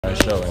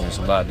trying to show, and there's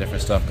a lot of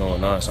different stuff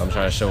going on. So I'm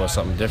trying to show us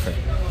something different.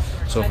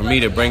 So for me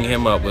to bring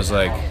him up was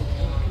like,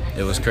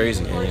 it was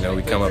crazy. And you know,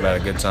 we come up at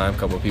a good time. A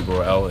couple of people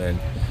were out and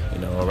you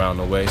know around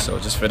the way. So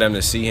just for them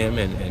to see him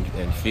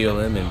and feel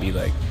him and be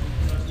like,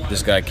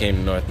 this guy came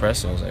to North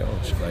Preston. I was like,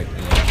 oh, like you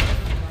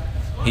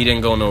know, he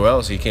didn't go nowhere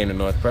else. He came to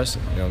North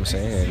Preston. You know what I'm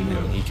saying?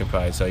 And he can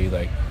probably tell you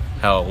like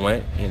how it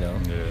went. You know,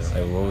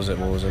 like what was it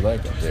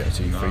like up there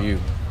for you?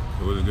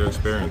 It was a good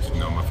experience. You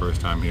know, my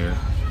first time here.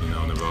 You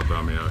know, Nevell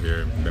brought me out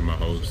here, been my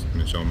host,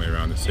 and showing me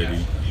around the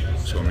city,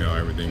 showing me how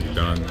everything's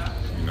done.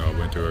 You know,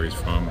 went to where he's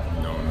from.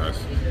 You know, and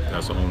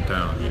that's a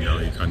hometown. You know,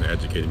 he kind of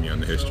educated me on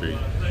the history.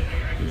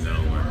 You know,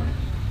 when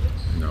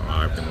you know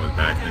how everything was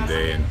back in the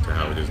day and to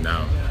how it is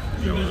now.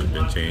 You know, there's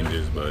been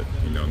changes, but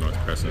you know, North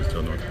Preston is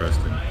still North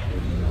Preston.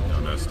 You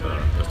know, that's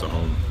the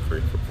home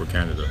for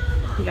Canada.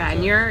 Yeah,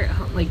 and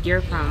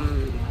you're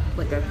from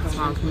like a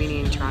small community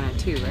in Toronto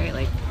too, right?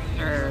 Like,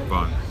 or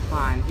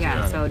Vaughan.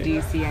 Yeah. So do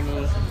you see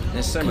any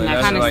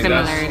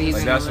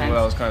similarities? That's what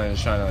I was kind of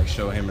trying to like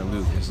show him and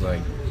Luke. It's like,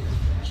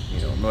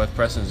 you know, North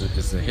Preston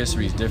is the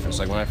history is different.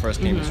 So like when I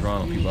first came to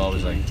Toronto, people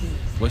always like,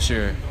 what's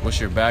your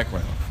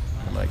background?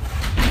 I'm like,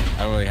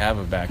 I don't really have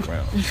a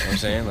background. You know what I'm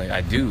saying? Like I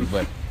do,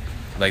 but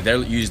like they're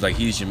usually like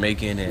he's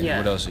Jamaican and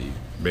what else are you?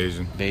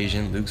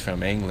 Bayesian. Luke's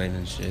from England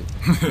and shit.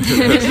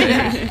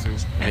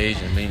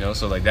 Bayesian, you know.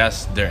 So like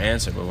that's their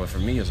answer. But for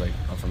me, it's like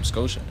I'm from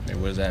Scotia. Like,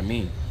 what does that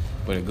mean?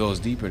 But it goes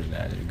deeper than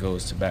that. It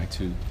goes back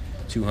to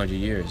 200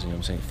 years, you know what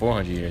I'm saying?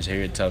 400 years.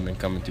 Harriet Tubman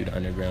coming through the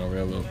Underground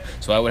Railroad.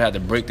 So I would have to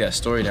break that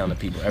story down to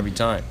people every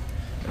time.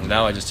 And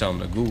now I just tell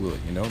them to Google it,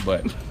 you know?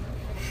 But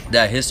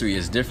that history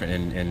is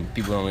different, and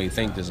people don't really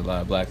think there's a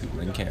lot of black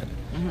people in Canada.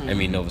 I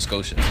mean, Nova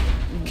Scotia.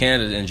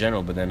 Canada in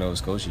general, but then Nova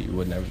Scotia, you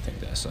would never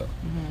think that. So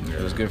it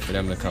was good for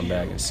them to come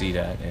back and see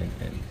that and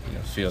you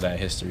know, feel that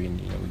history,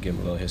 and you know, we give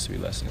them a little history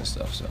lesson and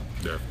stuff. So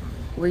Definitely.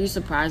 Were you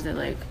surprised at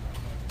like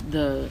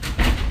the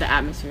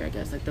atmosphere, I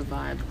guess, like the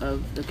vibe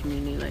of the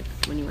community, like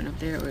when you went up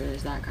there, or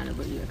is that kind of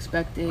what you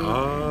expected?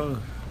 I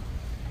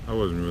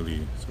wasn't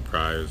really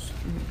surprised,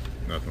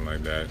 nothing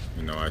like that.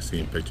 You know, I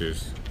seen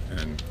pictures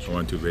and I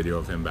went to video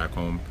of him back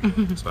home,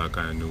 so I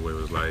kind of knew what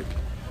it was like.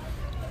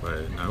 But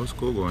it was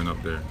cool going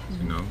up there,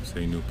 you know,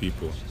 seeing new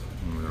people,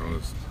 you know,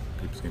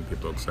 seeing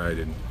people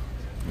excited,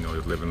 you know,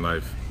 just living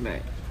life.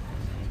 Right.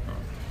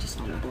 Just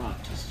on the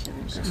block, just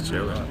chilling. Just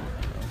chilling.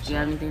 Do you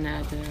have anything to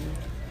add to that?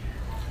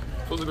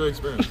 It was a good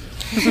experience.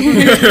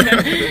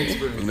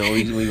 you know,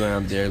 we went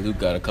up there. Luke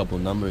got a couple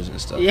numbers and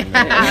stuff. Yeah, you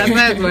know? that's what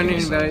I was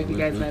wondering about. If you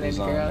guys met any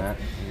girls.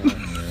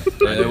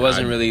 It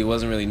wasn't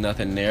really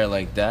nothing there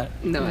like that.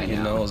 No, I know.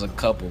 You know, it was a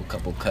couple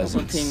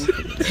cousins.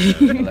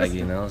 Like,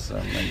 you know, so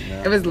I'm like,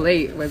 nah. It was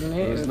late, wasn't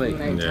it? It was late.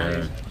 Yeah, it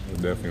was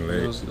definitely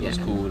late. It was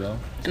cool though.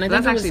 And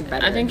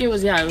I think it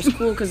was it was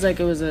cool because like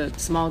it was a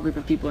small group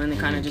of people, and they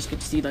kind of just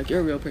get to see like you're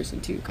a real person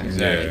too. Kind of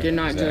like you're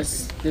not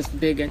just this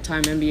big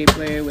time NBA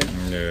player with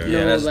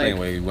that's the thing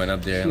where you went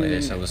up there and like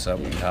they said what's up,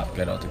 we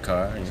got out the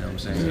car. You know what I'm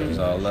saying? It was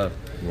all love.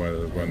 One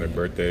of their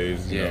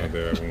birthdays, you know,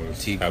 everyone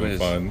was having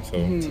fun.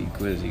 So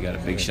T-Quiz, you got a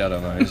big shout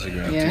out on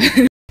Instagram.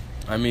 Yeah.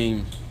 I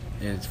mean,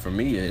 for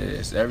me,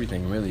 it's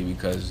everything really,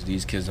 because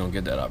these kids don't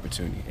get that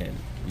opportunity, and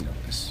you know,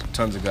 there's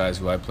tons of guys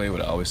who I play with,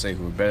 I always say,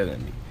 who were better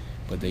than me,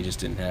 but they just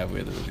didn't have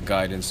whether it was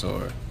guidance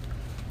or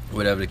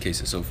whatever the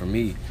case is. So for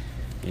me,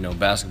 you know,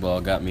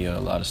 basketball got me a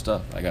lot of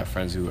stuff. I got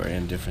friends who are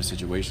in different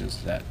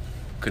situations that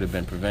could have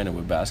been prevented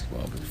with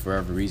basketball, but for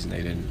whatever reason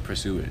they didn't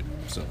pursue it.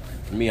 So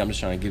for me, I'm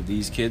just trying to give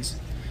these kids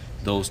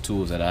those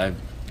tools that I've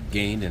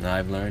gained and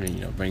I've learned, and you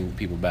know, bring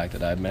people back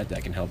that I've met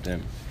that can help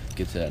them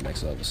get to that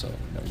next level. So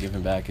you know,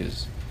 giving back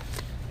is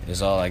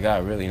all I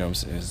got really. You know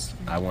what I'm saying?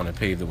 I want to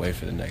pave the way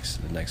for the next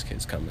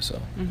kids coming.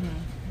 So you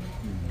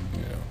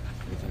know,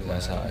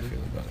 that's how I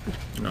feel about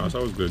it. No, it's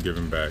always good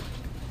giving back.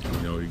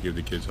 You know, you give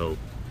the kids hope.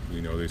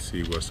 You know, they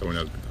see what someone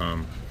has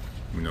become,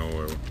 you know,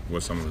 or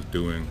what someone's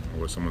doing,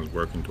 or what someone's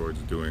working towards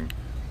doing.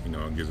 You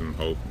know, it gives them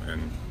hope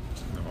and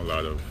you know, a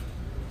lot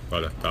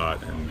of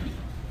thought and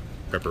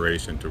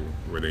preparation to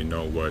where they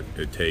know what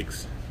it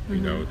takes, you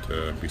know,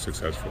 to be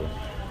successful.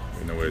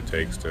 You know what it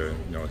takes to,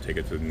 you know, take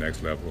it to the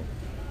next level.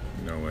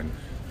 You know, and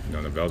you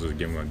know, Nevell's is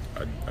giving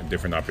a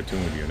different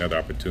opportunity, another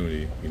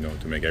opportunity, you know,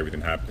 to make everything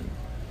happen.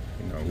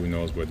 You know, who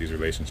knows what these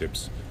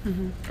relationships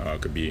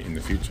could be in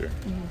the future.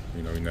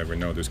 You know, you never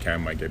know. This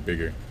camp might get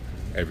bigger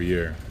every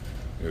year.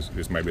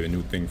 This might be the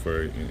new thing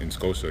for in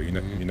Scotia. You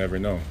never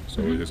know.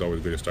 So it's always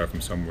good to start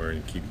from somewhere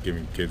and keep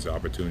giving kids the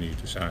opportunity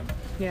to shine.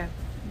 Yeah.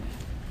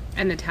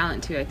 And the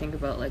talent too. I think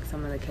about like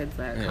some of the kids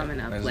that are coming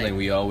up. That's like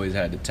we always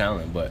had the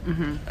talent, but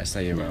I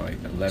say around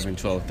like 11,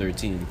 12,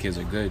 13, the kids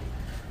are good,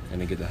 and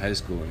they get to high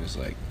school and it's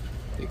like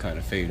they kind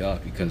of fade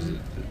off because the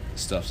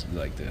stuff's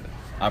like the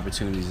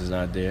opportunities is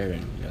not there,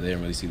 and you know, they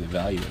don't really see the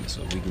value in it.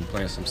 So if we can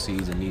plant some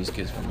seeds in these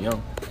kids from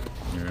young,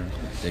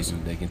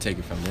 they can take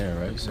it from there,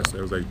 right? So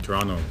it was like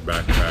Toronto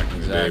back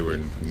in the day where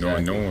no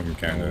one from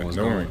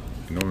Canada,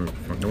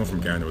 no one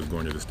from Canada was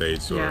going to the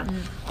States or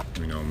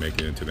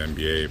making it to the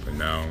NBA. But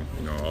now,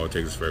 all it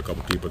takes is for a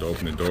couple people to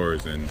open the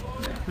doors, and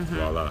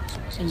voila.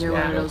 And you're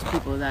one of those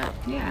people that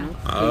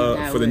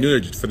for the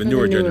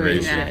newer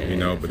generation,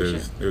 but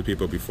there were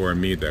people before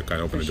me that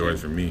kind of opened the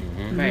doors for me.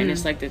 Right, and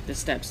it's like the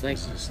steps, like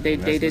they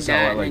did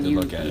that, and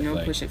you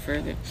push it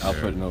further. I'll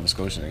put Nova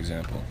Scotia an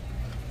example.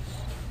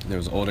 There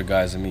was older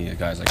guys than me,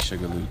 guys like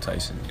Sugar Lou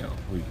Tyson.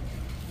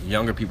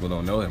 Younger people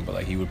don't know him, but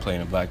like he would play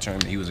in a black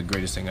tournament. He was the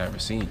greatest thing I ever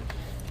seen,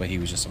 but he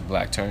was just a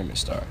black tournament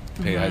star.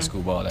 Played high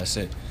school ball, that's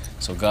it.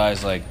 So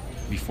guys like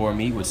before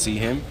me would see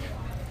him.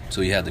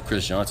 So you had the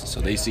Chris Johnson.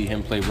 So they see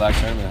him play black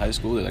tournament in high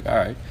school. They're like, all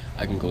right,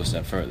 I can go a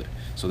step further.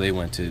 So they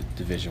went to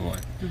Division I.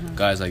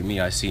 Guys like me,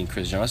 I seen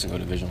Chris Johnson go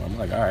to Division I. I'm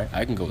like, all right,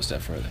 I can go a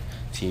step further.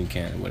 Team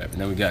Canada, whatever.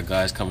 And then we got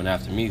guys coming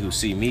after me who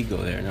see me go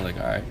there, and they're like,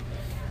 all right,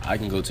 I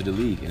can go to the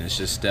league. And it's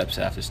just steps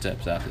after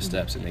steps after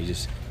steps, and they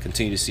just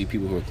continue to see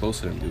people who are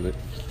close to them do it.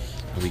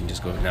 And we can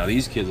just go. Now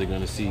these kids are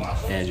going to see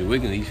Andrew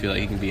Wiggins. He feel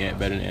like he can be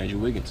better than Andrew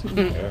Wiggins. You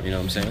know what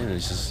I'm saying? And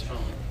it's just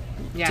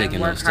taking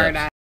work those steps. hard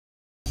at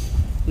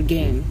the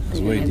game. It's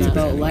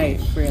about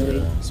life, really.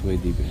 Yeah, it's way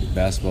deeper.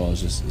 Basketball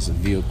is just a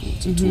vehicle.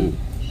 It's a tool.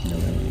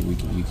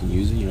 You can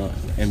use it.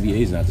 The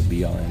NBA is not the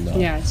be all end all.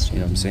 Yeah, it's true. You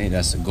know what I'm saying?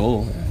 That's the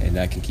goal, and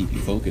that can keep you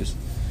focused.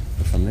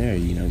 But from there,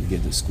 you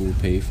get the school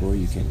paid for.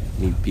 You can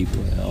meet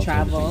people and all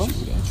travel. Kinds of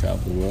things. You can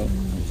travel the world.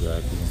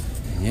 Exactly.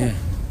 And yeah,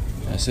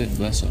 that's it.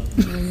 Bless up.